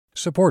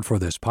Support for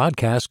this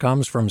podcast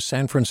comes from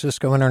San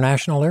Francisco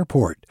International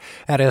Airport.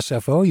 At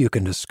SFO, you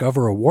can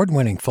discover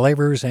award-winning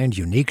flavors and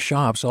unique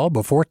shops all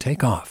before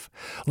takeoff.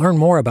 Learn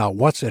more about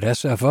what's at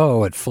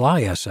SFO at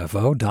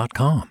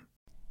flysfo.com.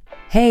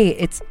 Hey,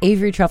 it's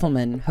Avery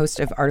Trufelman,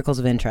 host of Articles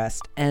of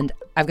Interest, and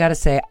I've got to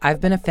say,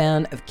 I've been a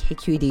fan of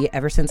KQED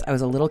ever since I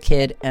was a little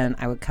kid, and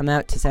I would come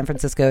out to San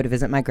Francisco to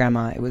visit my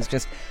grandma. It was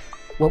just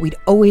what we'd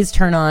always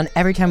turn on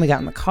every time we got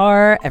in the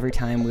car, every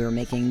time we were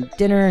making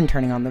dinner and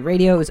turning on the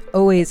radio. It was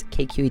always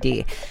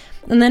KQED.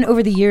 And then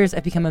over the years,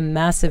 I've become a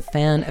massive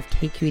fan of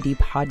KQED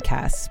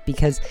podcasts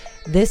because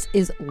this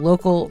is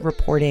local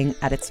reporting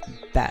at its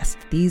best.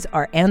 These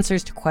are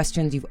answers to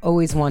questions you've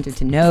always wanted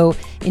to know,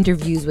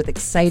 interviews with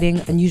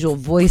exciting, unusual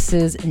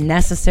voices,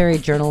 necessary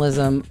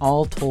journalism,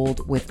 all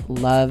told with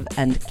love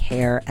and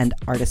care and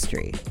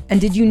artistry. And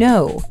did you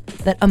know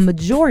that a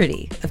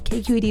majority of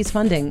KQED's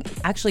funding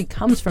actually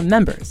comes from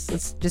members?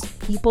 It's just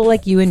people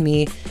like you and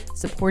me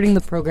supporting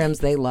the programs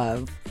they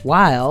love,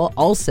 while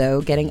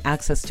also getting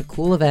access to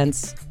cool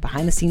events,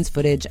 behind-the-scenes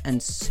footage, and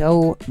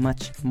so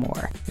much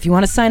more. If you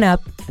want to sign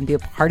up and be a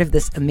part of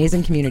this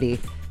amazing community,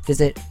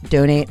 visit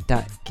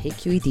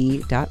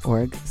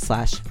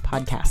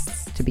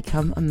donate.kqed.org/podcasts to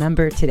become a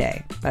member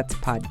today. That's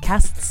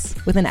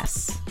podcasts with an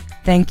S.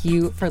 Thank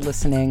you for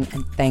listening,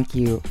 and thank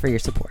you for your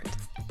support.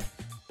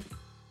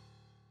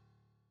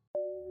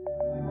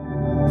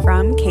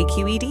 From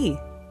KQED.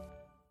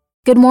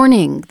 Good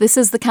morning. This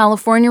is the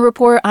California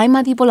Report. I'm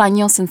Madi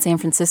Bolaños in San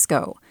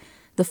Francisco.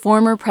 The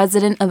former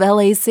president of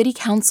LA's city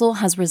council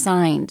has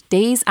resigned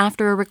days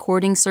after a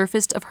recording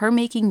surfaced of her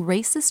making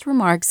racist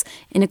remarks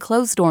in a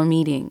closed-door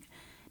meeting.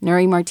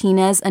 Nury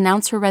Martinez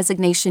announced her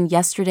resignation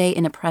yesterday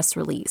in a press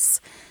release.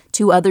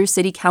 Two other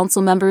city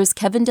council members,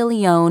 Kevin De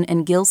Leon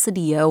and Gil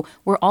Cedillo,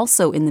 were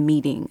also in the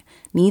meeting.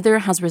 Neither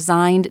has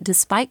resigned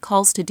despite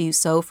calls to do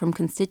so from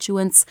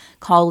constituents,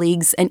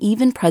 colleagues, and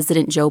even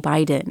President Joe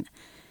Biden.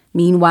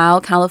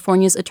 Meanwhile,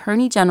 California's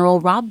Attorney General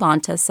Rob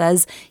Bonta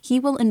says he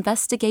will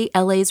investigate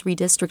LA's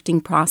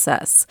redistricting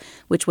process,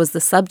 which was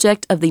the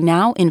subject of the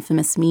now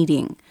infamous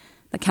meeting.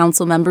 The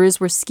council members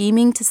were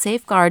scheming to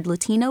safeguard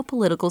Latino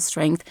political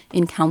strength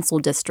in council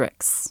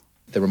districts.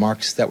 The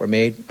remarks that were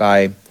made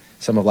by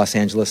some of Los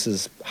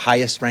Angeles'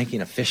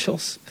 highest-ranking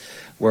officials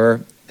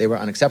were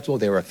unacceptable,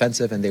 they were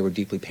offensive, and they were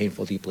deeply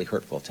painful, deeply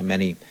hurtful to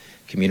many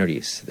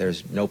communities.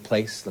 There's no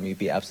place, let me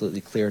be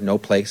absolutely clear, no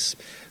place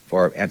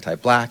for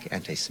anti-Black,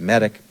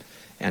 anti-Semitic,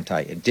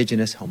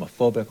 anti-Indigenous,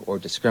 homophobic, or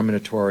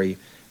discriminatory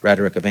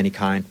rhetoric of any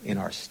kind in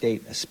our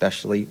state,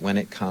 especially when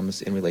it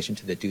comes in relation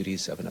to the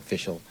duties of an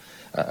official,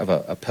 of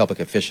a public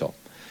official.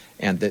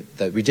 And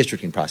the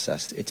redistricting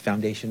process, it's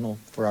foundational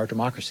for our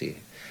democracy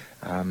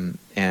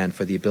and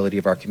for the ability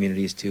of our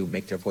communities to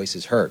make their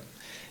voices heard.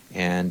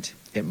 And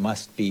it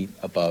must be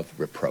above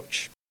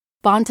reproach.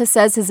 Bonta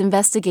says his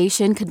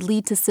investigation could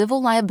lead to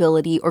civil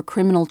liability or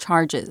criminal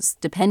charges,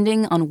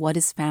 depending on what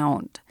is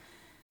found.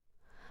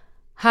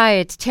 Hi,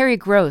 it's Terry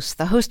Gross,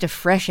 the host of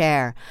Fresh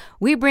Air.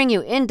 We bring you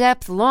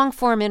in-depth,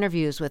 long-form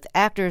interviews with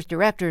actors,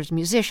 directors,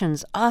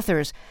 musicians,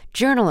 authors,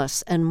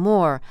 journalists, and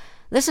more.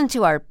 Listen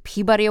to our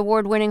Peabody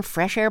Award-winning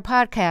Fresh Air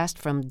podcast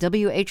from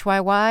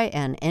WHYY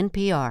and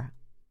NPR.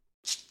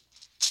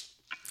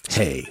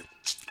 Hey,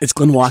 it's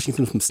Glenn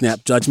Washington from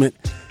Snap Judgment.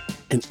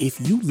 And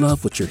if you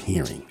love what you're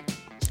hearing,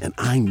 and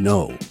I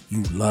know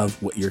you love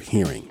what you're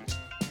hearing,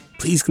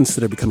 please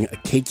consider becoming a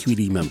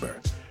KQED member.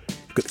 You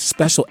get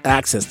special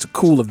access to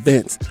cool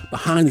events,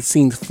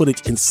 behind-the-scenes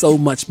footage, and so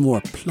much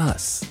more.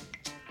 Plus,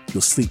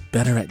 you'll sleep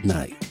better at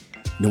night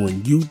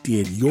knowing you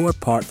did your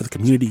part for the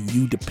community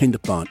you depend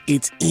upon.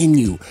 It's in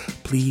you.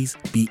 Please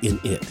be in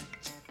it.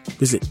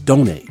 Visit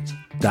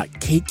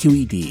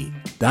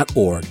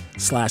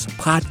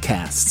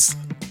donate.kqed.org/podcasts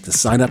to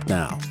sign up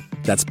now.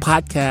 That's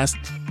podcast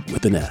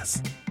with an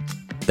S.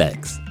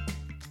 Thanks.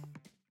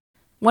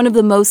 One of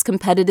the most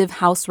competitive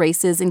House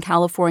races in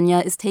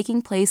California is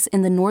taking place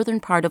in the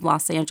northern part of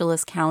Los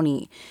Angeles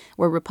County,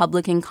 where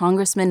Republican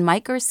Congressman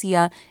Mike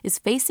Garcia is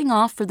facing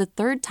off for the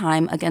third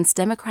time against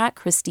Democrat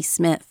Christy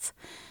Smith.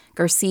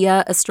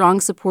 Garcia, a strong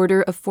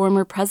supporter of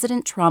former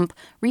President Trump,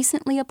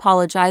 recently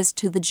apologized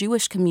to the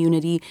Jewish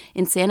community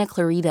in Santa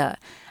Clarita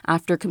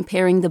after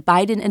comparing the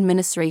Biden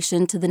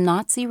administration to the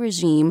Nazi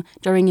regime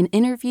during an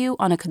interview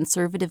on a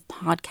conservative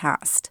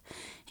podcast.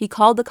 He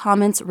called the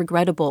comments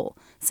regrettable,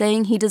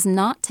 saying he does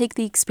not take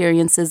the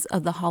experiences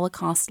of the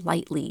Holocaust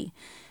lightly.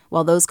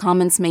 While those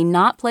comments may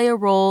not play a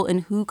role in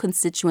who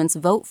constituents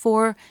vote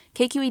for,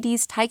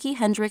 KQED's Tyche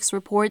Hendricks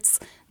reports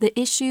the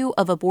issue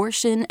of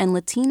abortion and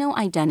Latino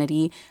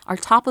identity are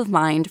top of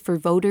mind for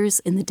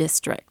voters in the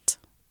district.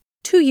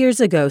 2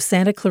 years ago,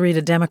 Santa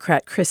Clarita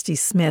Democrat Christy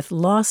Smith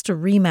lost a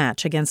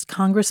rematch against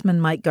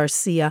Congressman Mike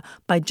Garcia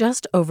by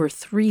just over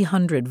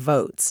 300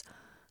 votes.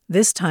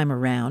 This time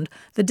around,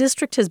 the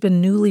district has been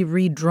newly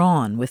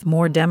redrawn with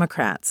more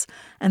Democrats,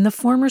 and the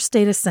former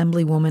state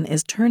assemblywoman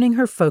is turning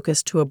her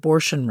focus to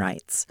abortion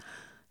rights.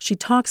 She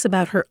talks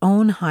about her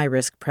own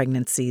high-risk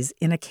pregnancies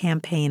in a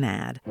campaign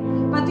ad.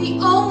 But the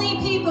only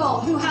people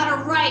who had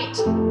a right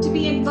to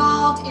be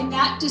involved in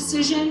that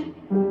decision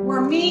were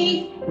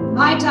me,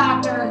 my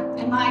doctor,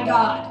 and my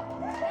God.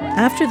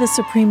 After the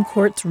Supreme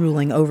Court's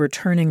ruling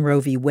overturning Roe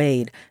v.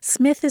 Wade,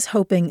 Smith is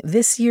hoping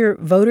this year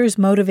voters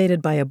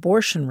motivated by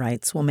abortion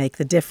rights will make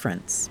the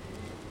difference.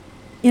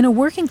 In a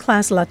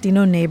working-class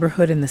Latino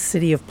neighborhood in the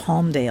city of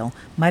Palmdale,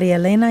 Maria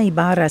Elena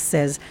Ibarra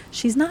says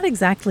she's not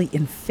exactly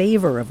in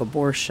favor of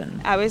abortion.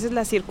 But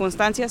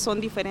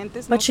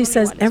she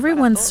says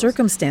everyone's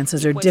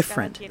circumstances are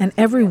different, and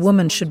every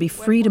woman should be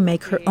free to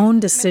make her own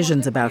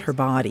decisions about her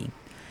body.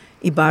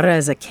 Ibarra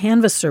is a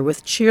canvasser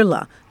with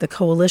CHIRLA, the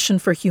Coalition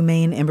for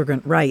Humane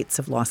Immigrant Rights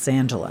of Los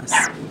Angeles.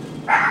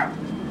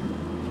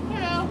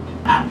 Hello.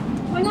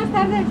 Buenas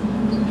tardes.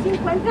 ¿Se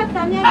encuentra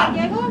Tania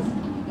Gallegos?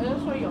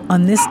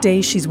 On this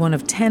day, she's one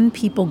of 10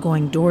 people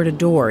going door to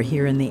door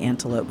here in the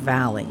Antelope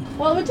Valley.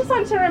 Well, we just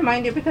want to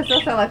remind you because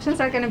those elections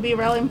are going to be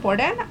real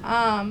important.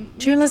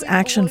 CHIRLA's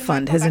Action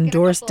Fund has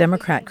endorsed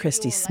Democrat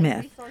Christy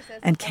Smith,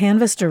 and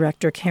Canvas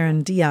director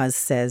Karen Diaz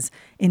says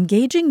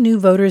engaging new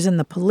voters in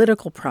the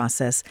political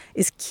process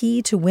is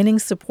key to winning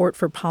support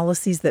for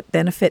policies that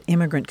benefit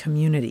immigrant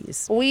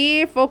communities.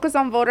 We focus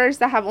on voters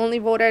that have only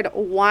voted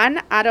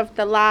one out of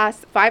the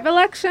last 5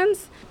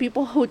 elections,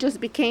 people who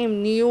just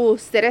became new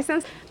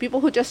citizens,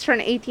 people who just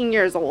turned 18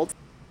 years old.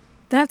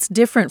 That's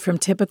different from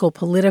typical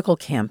political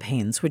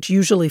campaigns, which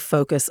usually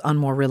focus on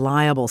more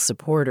reliable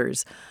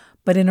supporters.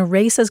 But in a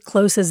race as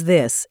close as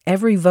this,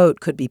 every vote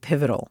could be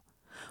pivotal.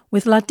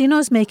 With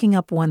Latinos making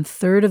up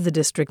 1/3 of the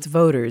district's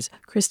voters,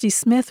 Christy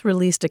Smith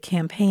released a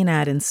campaign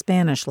ad in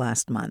Spanish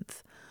last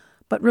month.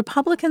 But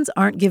Republicans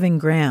aren't giving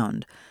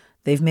ground.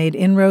 They've made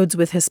inroads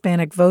with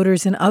Hispanic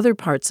voters in other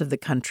parts of the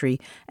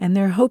country, and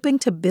they're hoping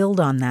to build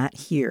on that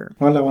here.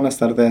 Hola, buenas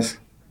tardes.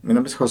 At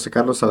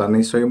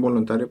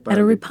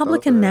a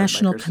Republican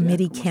National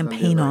Committee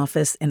campaign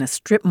office in a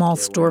strip mall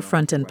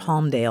storefront in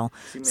Palmdale,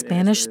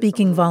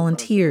 Spanish-speaking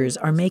volunteers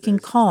are making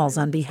calls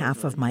on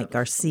behalf of Mike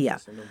Garcia.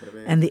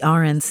 And the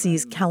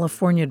RNC's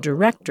California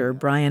director,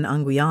 Brian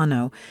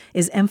Anguiano,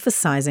 is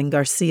emphasizing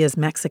Garcia's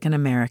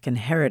Mexican-American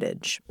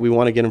heritage. We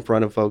want to get in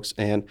front of folks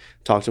and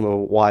talk to them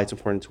about why it's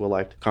important to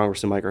elect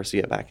Congressman Mike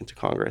Garcia back into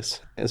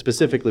Congress, and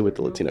specifically with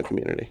the Latino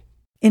community.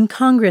 In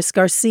Congress,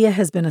 Garcia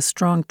has been a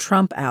strong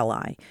Trump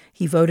ally.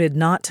 He voted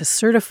not to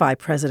certify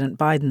President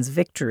Biden's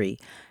victory,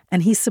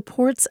 and he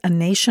supports a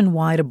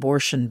nationwide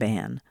abortion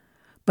ban.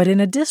 But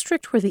in a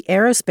district where the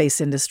aerospace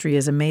industry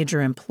is a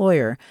major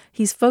employer,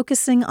 he's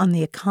focusing on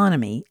the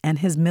economy and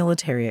his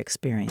military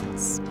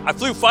experience. I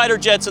flew fighter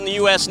jets in the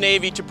U.S.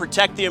 Navy to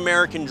protect the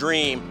American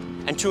dream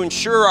and to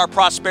ensure our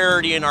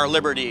prosperity and our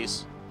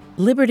liberties.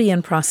 Liberty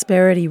and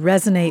prosperity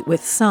resonate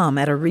with some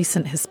at a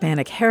recent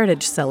Hispanic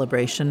Heritage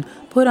celebration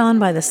put on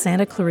by the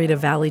Santa Clarita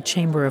Valley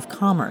Chamber of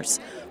Commerce,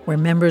 where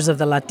members of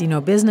the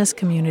Latino business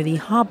community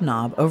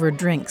hobnob over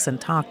drinks and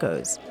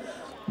tacos.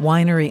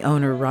 Winery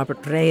owner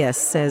Robert Reyes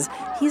says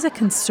he's a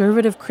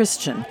conservative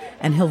Christian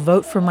and he'll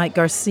vote for Mike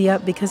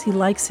Garcia because he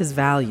likes his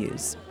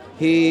values.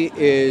 He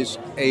is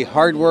a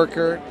hard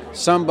worker,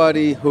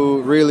 somebody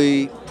who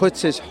really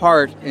puts his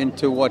heart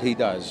into what he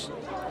does.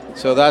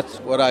 So that's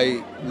what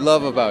I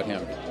love about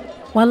him.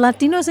 While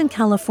Latinos in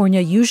California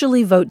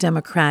usually vote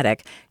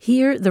Democratic,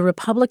 here the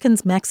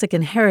Republicans'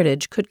 Mexican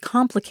heritage could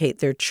complicate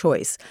their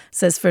choice,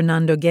 says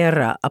Fernando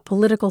Guerra, a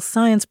political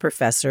science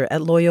professor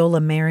at Loyola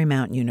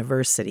Marymount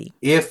University.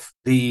 If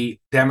the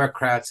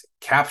Democrats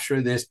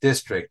capture this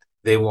district,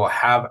 they will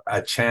have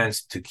a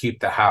chance to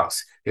keep the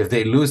House. If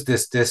they lose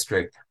this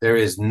district, there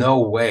is no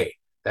way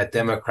that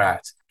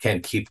Democrats can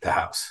keep the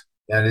House.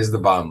 That is the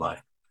bottom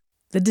line.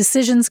 The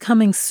decision's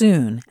coming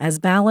soon, as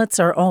ballots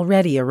are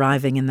already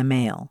arriving in the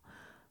mail.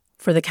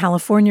 For the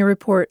California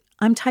Report,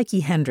 I'm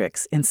Tyche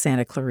Hendricks in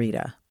Santa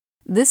Clarita.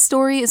 This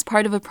story is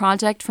part of a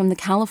project from the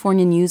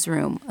California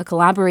Newsroom, a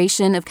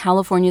collaboration of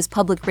California's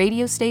public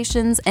radio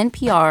stations,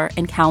 NPR,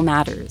 and Cal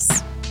Matters.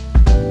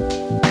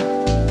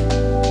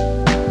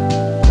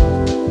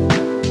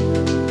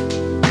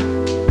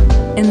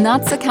 And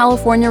that's the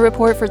California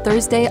Report for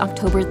Thursday,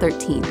 October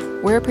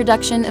 13th. We're a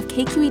production of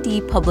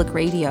KQED Public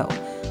Radio.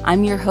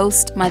 I'm your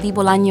host, Madi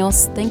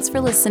Bolaños. Thanks for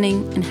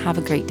listening and have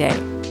a great day.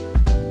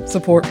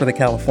 Support for the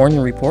California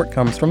Report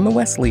comes from the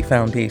Wesley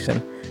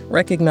Foundation,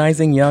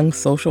 recognizing young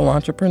social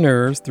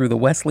entrepreneurs through the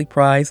Wesley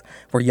Prize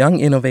for Young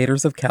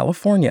Innovators of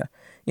California.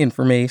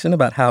 Information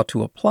about how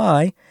to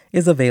apply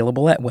is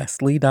available at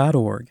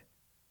wesley.org.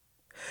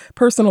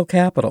 Personal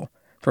Capital,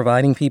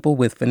 providing people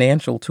with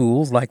financial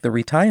tools like the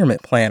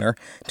Retirement Planner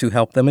to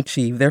help them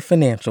achieve their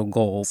financial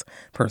goals.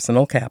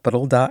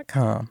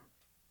 personalcapital.com.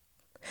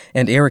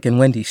 And Eric and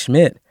Wendy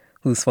Schmidt,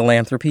 whose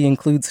philanthropy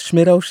includes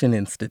Schmidt Ocean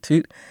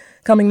Institute.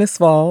 Coming this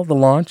fall, the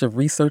launch of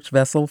research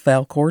vessel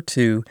Falkor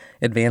 2,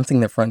 advancing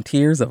the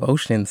frontiers of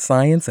ocean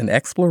science and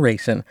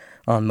exploration,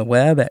 on the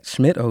web at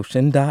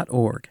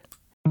schmidtocean.org.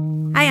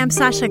 Hi, I'm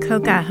Sasha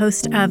Coca,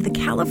 host of the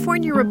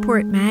California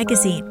Report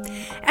magazine.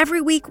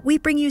 Every week, we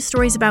bring you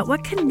stories about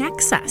what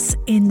connects us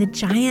in the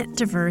giant,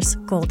 diverse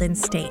Golden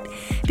State.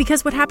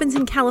 Because what happens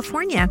in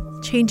California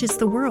changes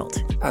the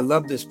world. I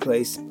love this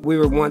place. We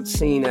were once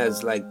seen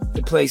as like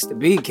the place to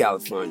be,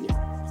 California.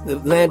 The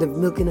land of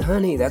milk and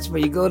honey. That's where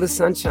you go to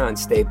Sunshine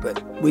State,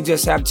 but we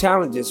just have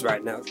challenges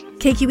right now.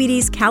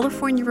 KQED's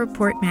California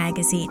Report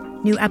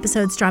magazine. New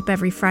episodes drop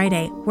every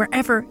Friday,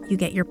 wherever you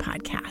get your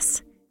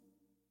podcasts.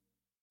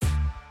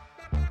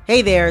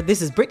 Hey there,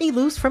 this is Brittany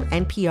Luce from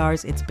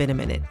NPR's It's Been a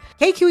Minute.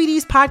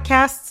 KQED's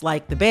podcasts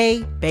like The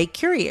Bay, Bay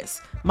Curious,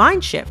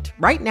 Mind Shift,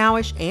 Right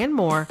Nowish, and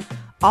more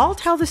all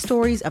tell the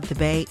stories of the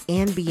Bay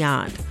and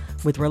beyond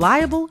with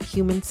reliable,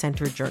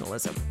 human-centered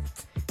journalism.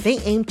 They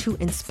aim to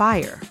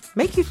inspire,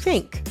 make you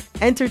think,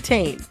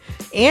 entertain,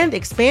 and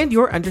expand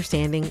your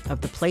understanding of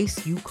the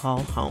place you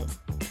call home.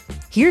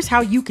 Here's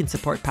how you can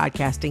support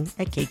podcasting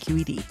at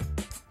KQED.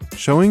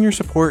 Showing your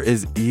support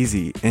is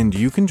easy, and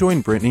you can join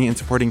Brittany in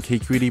supporting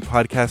KQED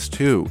podcasts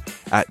too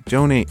at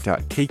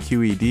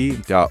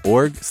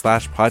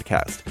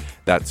donate.kqed.org/podcast.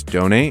 That's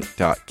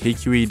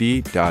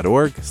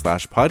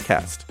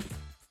donate.kqed.org/podcast.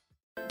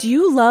 Do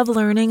you love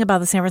learning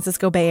about the San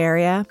Francisco Bay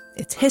Area,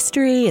 its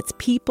history, its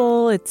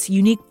people, its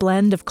unique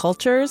blend of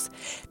cultures?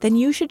 Then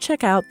you should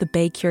check out the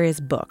Bay Curious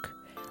book.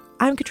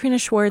 I'm Katrina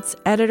Schwartz,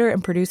 editor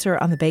and producer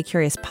on the Bay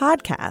Curious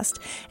podcast,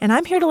 and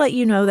I'm here to let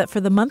you know that for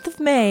the month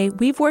of May,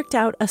 we've worked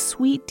out a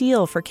sweet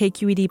deal for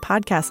KQED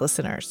podcast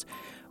listeners.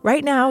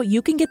 Right now,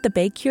 you can get the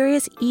Bay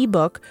Curious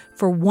ebook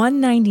for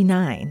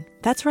 $1.99.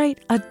 That's right,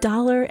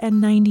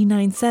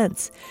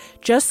 $1.99.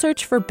 Just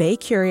search for Bay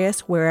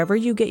Curious wherever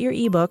you get your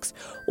ebooks,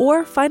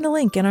 or find a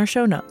link in our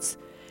show notes.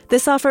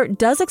 This offer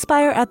does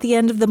expire at the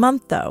end of the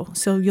month, though,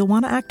 so you'll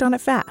want to act on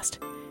it fast.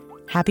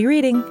 Happy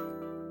reading!